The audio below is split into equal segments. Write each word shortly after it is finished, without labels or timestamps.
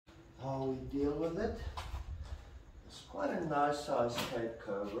how we deal with it. It's quite a nice size Cape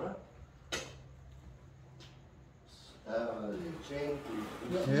Cobra. Gently.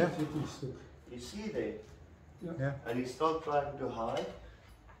 Yeah. You see there? Yeah. And he's still trying to hide.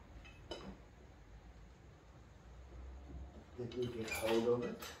 Let me get hold of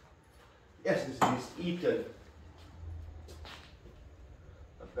it. Yes, he's eaten.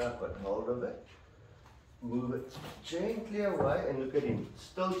 I've got hold of it. Move it gently away and look at him.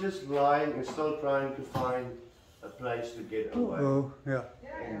 Still just lying and still trying to find a place to get away. Oh, yeah.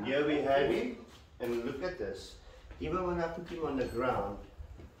 And here we have him. And look at this. Even when I put him on the ground,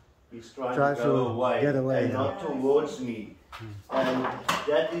 he's trying to go away, get away and not towards me. And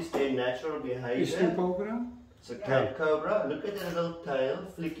that is their natural Is behavior. Cape Cobra? It's a Cape Cobra. Look at the little tail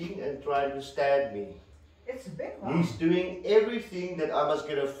flicking and trying to stab me. It's a big one. He's doing everything that I must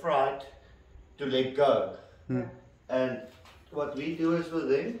get a fright to let go. And what we do is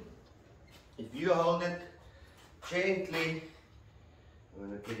with him, if you hold it gently, I'm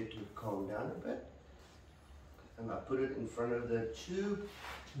going to get it to calm down a bit. And I put it in front of the tube.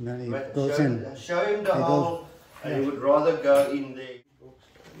 And then he goes in. Show him the hole, and he would rather go in there.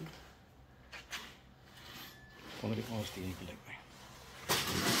 Onder die ons die enkel lyk my.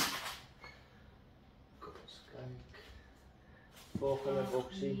 Kom eens kyk. Volgende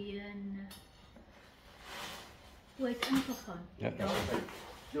boksie. Hoe het ingegaan? Ja,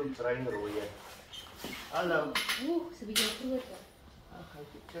 Jou treinrooie. Hallo. Oeh, so 'n bietjie groter. Ag, hy is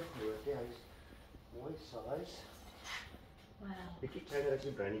te groot, hy is mooi size. Wow. Bietjie kleiner as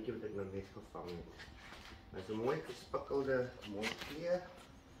die bruinietjie wat ek nou net gevang het. Hy is 'n mooi gespikkelde, mooi kleur.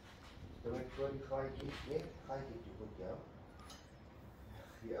 Dan ek voor die gaatjie, nee, gaatjie toe met jou.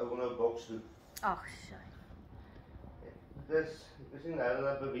 Die ou nou boks doen. Ag, sy. Dis nie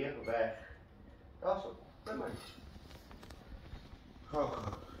hulle beweeg weg. Daar's op. Kom maar. Gou.